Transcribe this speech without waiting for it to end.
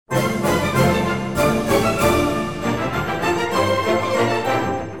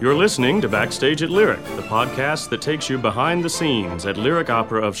You're listening to Backstage at Lyric, the podcast that takes you behind the scenes at Lyric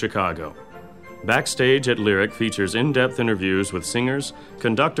Opera of Chicago. Backstage at Lyric features in-depth interviews with singers,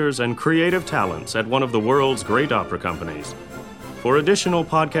 conductors, and creative talents at one of the world's great opera companies. For additional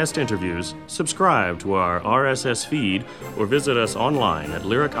podcast interviews, subscribe to our RSS feed or visit us online at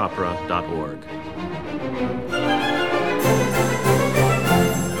lyricopera.org.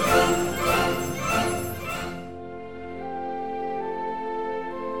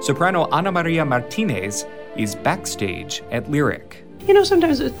 Soprano Ana Maria Martinez is backstage at Lyric. You know,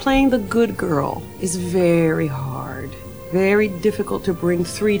 sometimes playing the good girl is very hard, very difficult to bring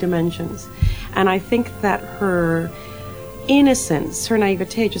three dimensions. And I think that her innocence, her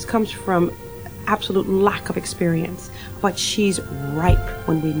naivete just comes from absolute lack of experience. But she's ripe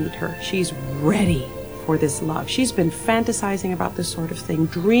when we meet her. She's ready for this love. She's been fantasizing about this sort of thing,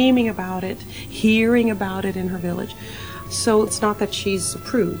 dreaming about it, hearing about it in her village. So it's not that she's a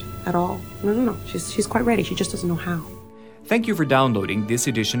prude at all. No. She's quite ready. She just doesn't know how. Thank you for downloading this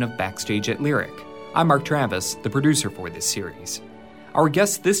edition of Backstage at Lyric. I'm Mark Travis, the producer for this series. Our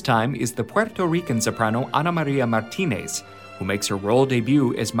guest this time is the Puerto Rican soprano Ana Maria Martinez, who makes her role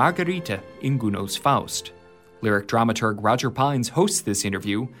debut as Margarita in Gounod's Faust. Lyric dramaturg Roger Pines hosts this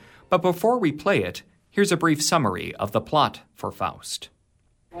interview, but before we play it, here's a brief summary of the plot for Faust.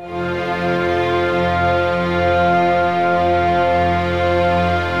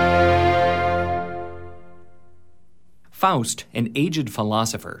 Faust, an aged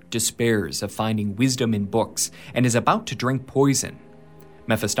philosopher, despairs of finding wisdom in books and is about to drink poison.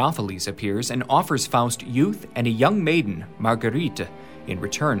 Mephistopheles appears and offers Faust youth and a young maiden, Margarita, in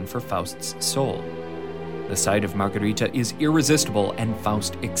return for Faust's soul. The sight of Margarita is irresistible and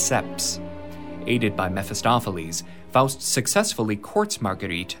Faust accepts. Aided by Mephistopheles, Faust successfully courts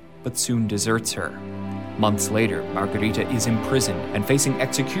Margarita, but soon deserts her. Months later, Margarita is imprisoned and facing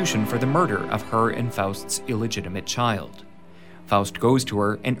execution for the murder of her and Faust's illegitimate child. Faust goes to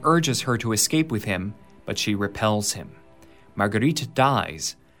her and urges her to escape with him, but she repels him. Margarita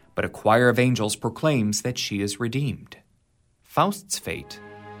dies, but a choir of angels proclaims that she is redeemed. Faust's fate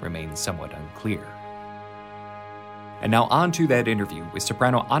remains somewhat unclear. And now on to that interview with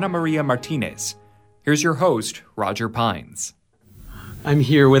soprano Ana Maria Martinez. Here's your host, Roger Pines. I'm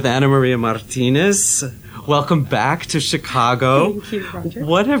here with Ana Maria Martinez. Welcome back to Chicago. Thank you, Roger.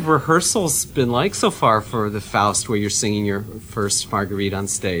 What have rehearsals been like so far for the Faust, where you're singing your first Marguerite on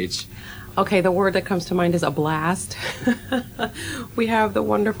stage? Okay, the word that comes to mind is a blast. We have the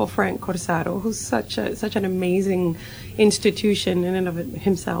wonderful Frank Corsaro, who's such an amazing institution in and of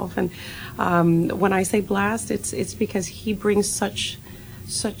himself. And when I say blast, it's because he brings such,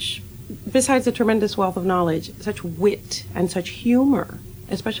 besides the tremendous wealth of knowledge, such wit and such humor,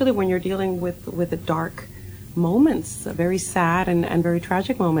 especially when you're dealing with the dark moments, very sad and very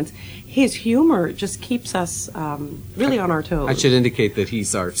tragic moments. His humor just keeps us really on our toes. I should indicate that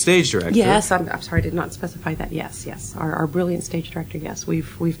he's our stage director. Yes, I'm sorry, I did not specify that. Yes. Our brilliant stage director, yes.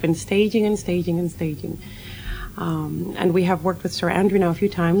 We've been staging. And we have worked with Sir Andrew now a few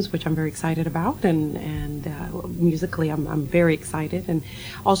times, which I'm very excited about, and musically I'm very excited, and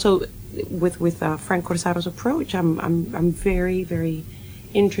also with Frank Corsaro's approach, I'm very, very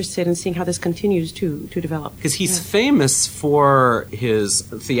interested in seeing how this continues to develop. Because he's famous for his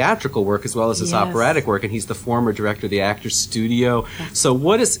theatrical work as well as his operatic work, and he's the former director of the Actors Studio. Yes. So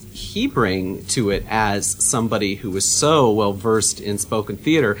what does he bring to it as somebody who is so well-versed in spoken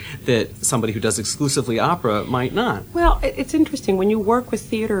theater that somebody who does exclusively opera might not? Well, it's interesting. When you work with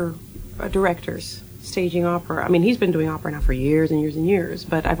theater directors staging opera, I mean, he's been doing opera now for years and years and years,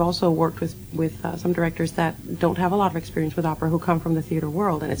 but I've also worked with some directors that don't have a lot of experience with opera who come from the theater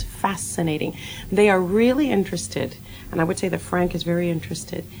world, and it's fascinating. They are really interested, and I would say that Frank is very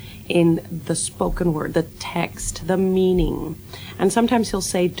interested in the spoken word, the text, the meaning. And sometimes he'll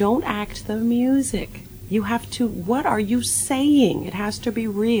say, don't act the music. You have to, what are you saying? It has to be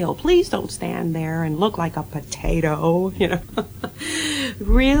real. Please don't stand there and look like a potato, you know.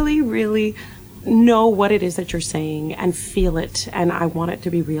 Really know what it is that you're saying and feel it, and I want it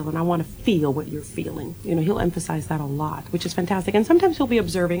to be real, and I want to feel what you're feeling. You know, he'll emphasize that a lot, which is fantastic. And sometimes he'll be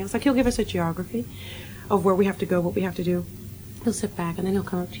observing. It's like he'll give us a geography of where we have to go, what we have to do. He'll sit back, and then he'll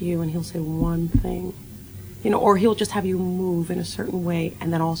come up to you, and he'll say one thing, you know, or he'll just have you move in a certain way,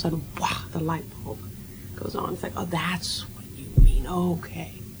 and then all of a sudden, wow, the light bulb goes on. It's like, oh, that's what you mean.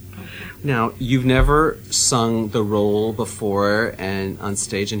 Okay. Now, you've never sung the role before and on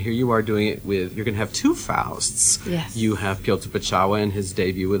stage, and here you are doing it with, you're going to have two Fausts. Yes. You have Piotr Beczała in his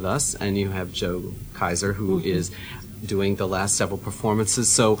debut with us, and you have Joe Kaiser, who is doing the last several performances.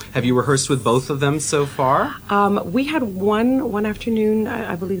 So have you rehearsed with both of them so far? We had one afternoon,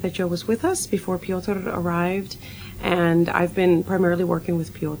 I believe that Joe was with us before Piotr arrived, and I've been primarily working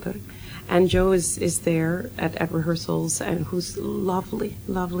with Piotr. And Joe is there at rehearsals, and who's lovely,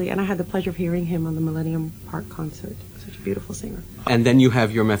 lovely. And I had the pleasure of hearing him on the Millennium Park concert. Such a beautiful singer. And then you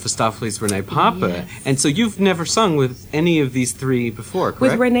have your Mephistopheles, Renee Papa. Yes. And so you've never sung with any of these three before, correct?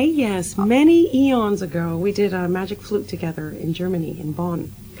 With Renee, yes. Many eons ago, we did a magic flute together in Germany, in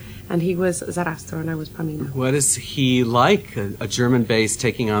Bonn. And he was Zarastro, and I was Pamina. What is he like, a German bass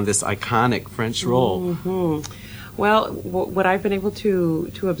taking on this iconic French role? Mm-hmm. Well, what I've been able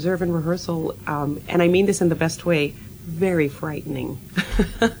to observe in rehearsal, and I mean this in the best way, very frightening.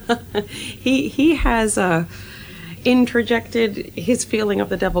 He has interjected his feeling of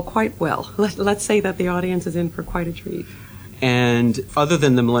the devil quite well. Let's say that the audience is in for quite a treat. And other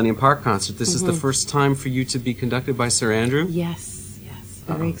than the Millennium Park concert, this is the first time for you to be conducted by Sir Andrew? Yes.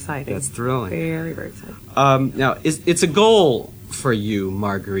 Very exciting. That's thrilling. Very, very exciting. Now, it's a goal for you,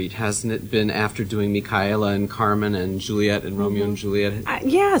 Marguerite, hasn't it been, after doing Michaela and Carmen and Juliet and Romeo and Juliet?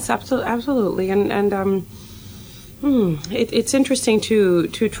 Yes, absolutely. And it's interesting to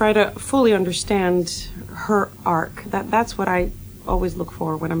try to fully understand her arc. That's what I always look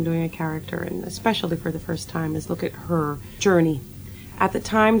for when I'm doing a character, and especially for the first time, is look at her journey. At the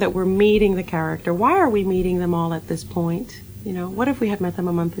time that we're meeting the character, why are we meeting them all at this point? You know, what if we had met them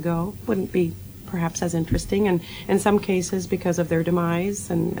a month ago? Wouldn't be perhaps as interesting, and in some cases, because of their demise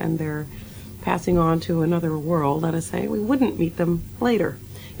and their passing on to another world, let us say, we wouldn't meet them later.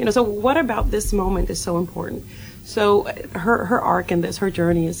 You know, so what about this moment is so important? So her arc in this, her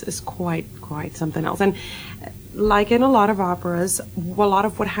journey is quite something else. And like in a lot of operas, a lot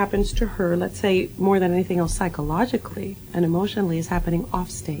of what happens to her, let's say more than anything else psychologically and emotionally, is happening off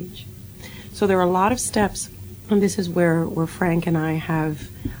stage. So there are a lot of steps. And this is where Frank and I have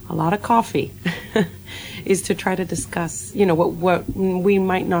a lot of coffee, is to try to discuss, you know, what we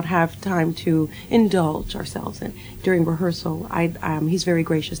might not have time to indulge ourselves in during rehearsal. He's very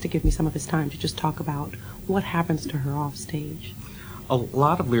gracious to give me some of his time to just talk about what happens to her off stage. A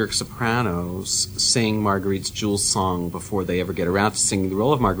lot of lyric sopranos sing Marguerite's Jules song before they ever get around to singing the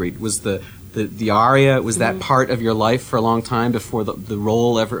role of Marguerite. Was the aria, was that part of your life for a long time before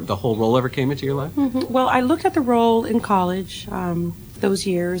the whole role ever came into your life? Mm-hmm. Well, I looked at the role in college those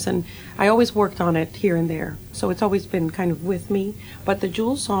years, and I always worked on it here and there. So it's always been kind of with me. But the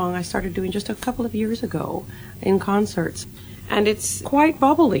Jules song I started doing just a couple of years ago in concerts. And it's quite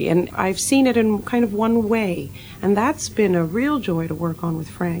bubbly, and I've seen it in kind of one way. And that's been a real joy to work on with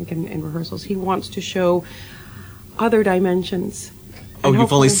Frank in rehearsals. He wants to show other dimensions. Oh,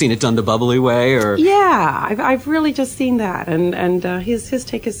 you've only seen it done the bubbly way, or? Yeah, I've really just seen that, and his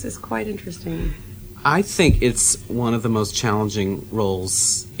take is quite interesting. I think it's one of the most challenging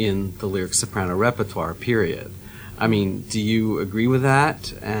roles in the lyric soprano repertoire, period. I mean, do you agree with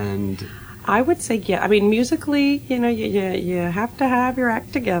that? And I would say, yeah. I mean, musically, you know, you have to have your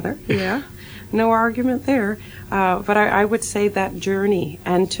act together, yeah. No argument there. But I would say that journey,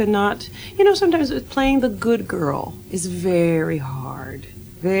 and to not, you know, sometimes playing the good girl is very hard,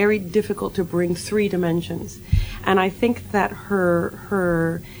 very difficult to bring three dimensions. And I think that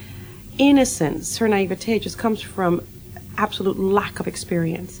her innocence, her naivete just comes from absolute lack of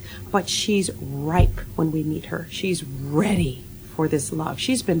experience. But she's ripe when we meet her. She's ready for this love.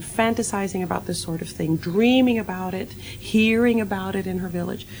 She's been fantasizing about this sort of thing, dreaming about it, hearing about it in her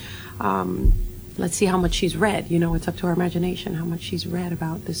village. Let's see how much she's read. You know, it's up to our imagination how much she's read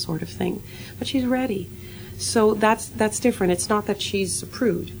about this sort of thing. But she's ready. So that's different. It's not that she's a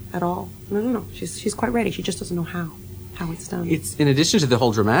prude at all. No. She's quite ready. She just doesn't know how it's done. It's, in addition to the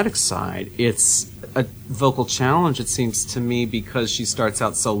whole dramatic side, it's a vocal challenge, it seems to me, because she starts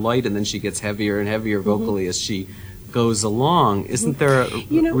out so light and then she gets heavier and heavier vocally as she goes along. Isn't there a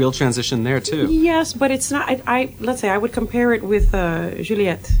real transition there too? Yes, but it's not. Let's say I would compare it with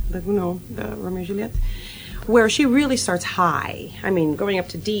Juliet, the Romeo and Juliet, where she really starts high. I mean, going up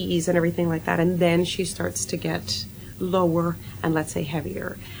to D's and everything like that, and then she starts to get lower and, let's say,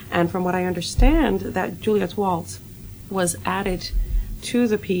 heavier. And from what I understand, that Juliet's Waltz was added to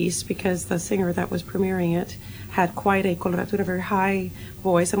the piece because the singer that was premiering it had quite a coloratura, very high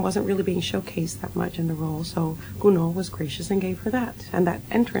voice, and wasn't really being showcased that much in the role. So Gounod was gracious and gave her that, and that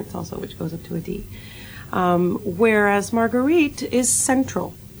entrance also, which goes up to a D. Whereas Marguerite is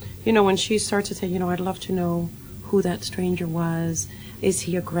central. You know, when she starts to say, you know, I'd love to know who that stranger was. Is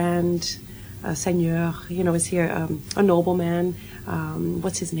he a grand seigneur? You know, is he a nobleman?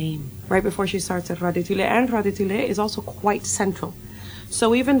 What's his name? Right before she starts at Roi de Tulé, and Roi de Tulé is also quite central.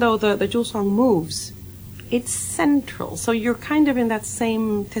 So even though the Jules song moves it's central. So you're kind of in that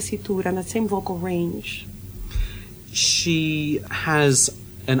same tessitura and that same vocal range. She has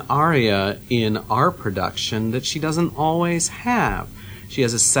an aria in our production that she doesn't always have. She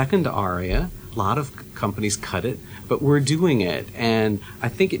has a second aria. A lot of companies cut it, but we're doing it. And I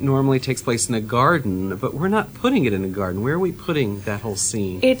think it normally takes place in a garden, but we're not putting it in a garden. Where are we putting that whole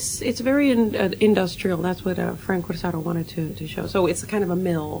scene? It's very industrial. That's what Frank Corsaro wanted to show. So it's kind of a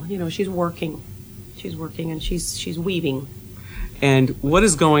mill. You know, she's working and she's weaving. And what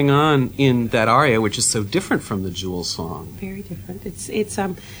is going on in that aria, which is so different from the Jewel song? Very different. It's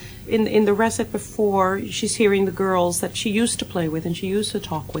in the recit before, she's hearing the girls that she used to play with and she used to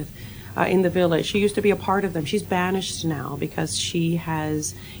talk with in the village. She used to be a part of them. She's banished now because she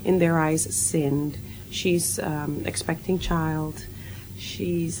has, in their eyes, sinned. She's expecting child.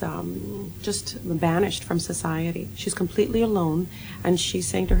 She's just banished from society. She's completely alone, and she's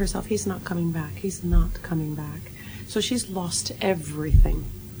saying to herself, he's not coming back. He's not coming back. So she's lost everything,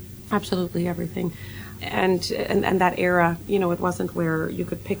 absolutely everything. And that era, you know, it wasn't where you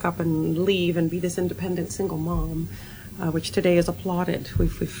could pick up and leave and be this independent single mom, which today is applauded.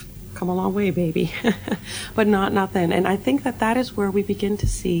 We've come a long way, baby, but not then. And I think that is where we begin to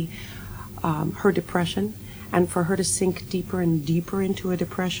see her depression, and for her to sink deeper and deeper into a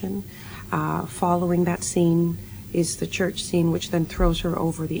depression. Following that scene is the church scene, which then throws her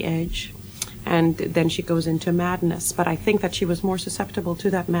over the edge. And then she goes into madness. But I think that she was more susceptible to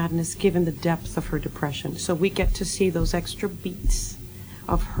that madness given the depth of her depression. So we get to see those extra beats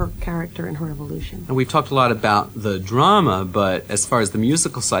of her character and her evolution. And we've talked a lot about the drama, but as far as the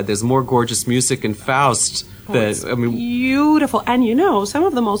musical side, there's more gorgeous music in Faust. Beautiful. And you know, some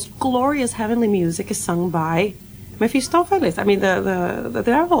of the most glorious heavenly music is sung by Mephistopheles. I mean, the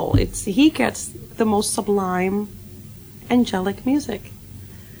devil. He gets the most sublime, angelic music.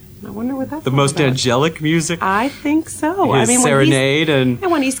 I wonder what that's the most about. Angelic music? I think so. His serenade and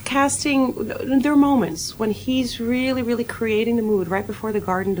when he's casting, there are moments when he's really, really creating the mood right before the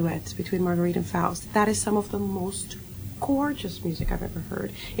garden duets between Marguerite and Faust. That is some of the most gorgeous music I've ever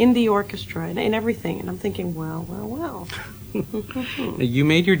heard in the orchestra and in everything. And I'm thinking, well. You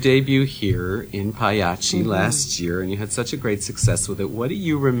made your debut here in Pagliacci last year, and you had such a great success with it. What do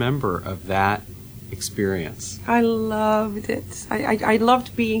you remember of that experience? I loved it. I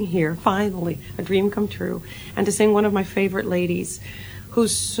loved being here, finally, a dream come true. And to sing one of my favorite ladies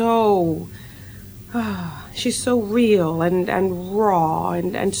who's so, she's so real and raw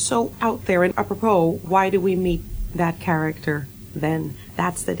and so out there. And apropos, why do we meet that character then?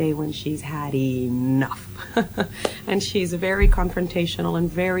 That's the day when she's had enough. And she's very confrontational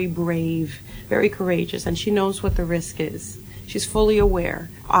and very brave, very courageous, and she knows what the risk is. She's fully aware,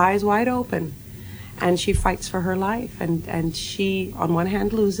 eyes wide open. And she fights for her life, and she, on one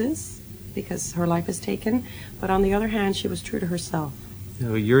hand, loses because her life is taken, but on the other hand, she was true to herself. You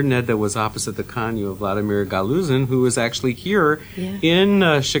know, your Nedda was opposite the Canio of Vladimir Galuzin, who is actually here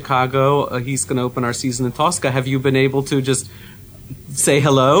in Chicago. He's going to open our season in Tosca. Have you been able to just say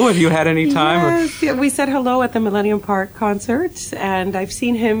hello? Have you had any time? Yes, we said hello at the Millennium Park concert, and I've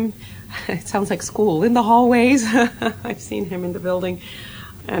seen him, it sounds like school, in the hallways. I've seen him in the building.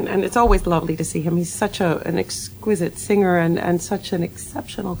 And it's always lovely to see him. He's such an exquisite singer and such an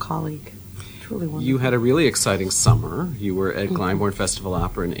exceptional colleague. Truly wonderful. You had a really exciting summer. You were at Glyndebourne Festival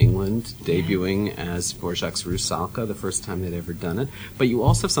Opera in England, debuting as Dvorak's Rusalka, the first time they'd ever done it. But you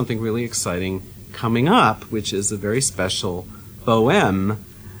also have something really exciting coming up, which is a very special Bohème.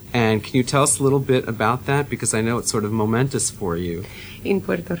 And can you tell us a little bit about that? Because I know it's sort of momentous for you. In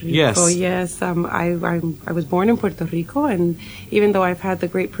Puerto Rico, yes. I was born in Puerto Rico, and even though I've had the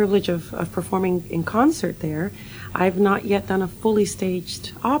great privilege of performing in concert there, I've not yet done a fully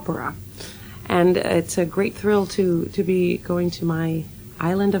staged opera. And it's a great thrill to be going to my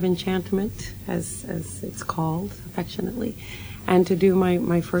island of enchantment, as it's called affectionately, and to do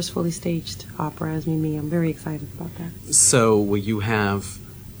my first fully staged opera as Mimi. I'm very excited about that. So will you have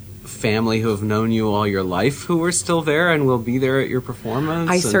family who have known you all your life who are still there and will be there at your performance?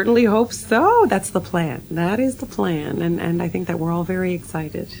 I certainly hope so. That's the plan. That is the plan. And I think that we're all very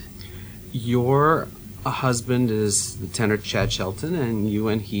excited. Your husband is the tenor Chad Shelton, and you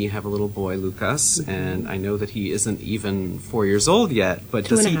and he have a little boy, Lucas, and I know that he isn't even 4 years old yet. But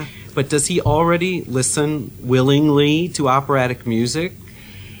does he already listen willingly to operatic music?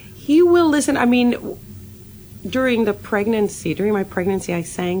 He will listen. I mean, during my pregnancy, I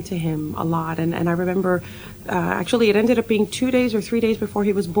sang to him a lot, and I remember, actually, it ended up being 2 days or 3 days before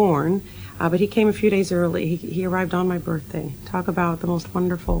he was born, but he came a few days early. He arrived on my birthday. Talk about the most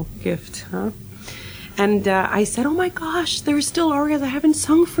wonderful gift, huh? And I said, oh my gosh, there's still arias I haven't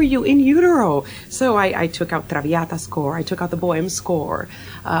sung for you in utero. So I took out Traviata score, I took out the Bohème score,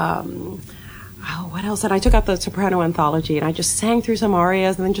 what else? And I took out the soprano anthology, and I just sang through some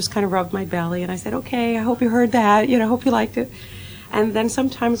arias and then just kind of rubbed my belly. And I said, okay, I hope you heard that. I hope you liked it. And then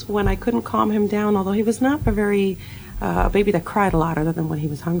sometimes when I couldn't calm him down, although he was not a baby that cried a lot other than when he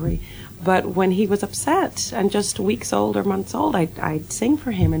was hungry, but when he was upset and just weeks old or months old, I'd sing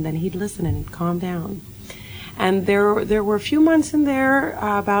for him, and then he'd listen and he'd calm down. And there were a few months in there,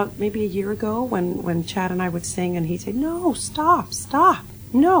 about maybe a year ago, when Chad and I would sing, and he'd say, no, stop,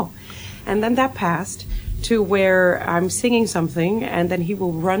 no. And then that passed to where I'm singing something, and then he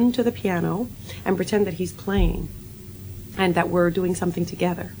will run to the piano and pretend that he's playing and that we're doing something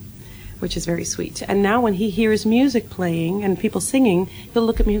together, which is very sweet. And now when he hears music playing and people singing, he'll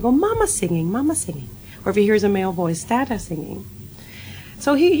look at me and go, Mama singing. Or if he hears a male voice, Dada singing.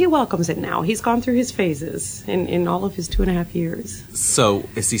 So he welcomes it now. He's gone through his phases in all of his 2.5 years. So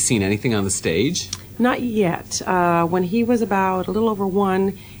has he seen anything on the stage? Not yet. When he was about a little over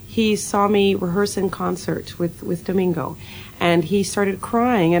 1, he saw me rehearse in concert with Domingo. And he started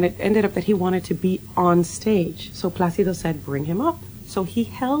crying, and it ended up that he wanted to be on stage. So Plácido said, bring him up. So he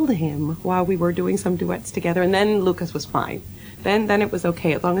held him while we were doing some duets together, and then Lucas was fine. Then it was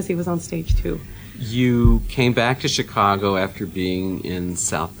okay, as long as he was on stage too. You came back to Chicago after being in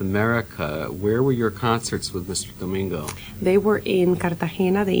South America. Where were your concerts with Mr. Domingo? They were in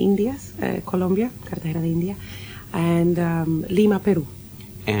Cartagena de Indias, Colombia, Cartagena de India, and Lima, Peru.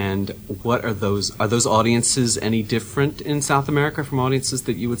 And what are those? Are those audiences any different in South America from audiences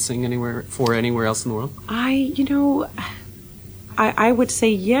that you would sing anywhere else in the world? I would say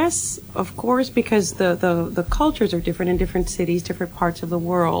yes, of course, because the cultures are different in different cities, different parts of the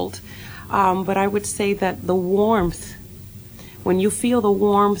world. But I would say that the warmth, when you feel the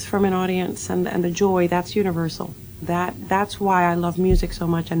warmth from an audience and the joy, that's universal. That's why I love music so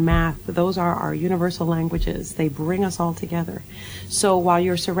much, and math. Those are our universal languages. They bring us all together. So while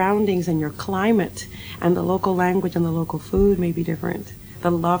your surroundings and your climate and the local language and the local food may be different,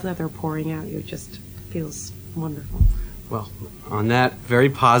 the love that they're pouring out you just feels wonderful. Well, on that very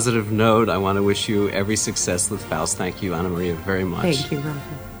positive note, I want to wish you every success with Faust. Thank you, Ana Maria, very much. Thank you, Roger.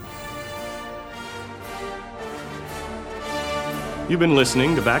 You've been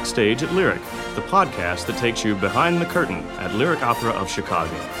listening to Backstage at Lyric, the podcast that takes you behind the curtain at Lyric Opera of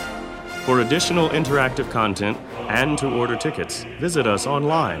Chicago. For additional interactive content and to order tickets, visit us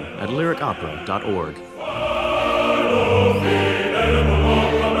online at lyricopera.org.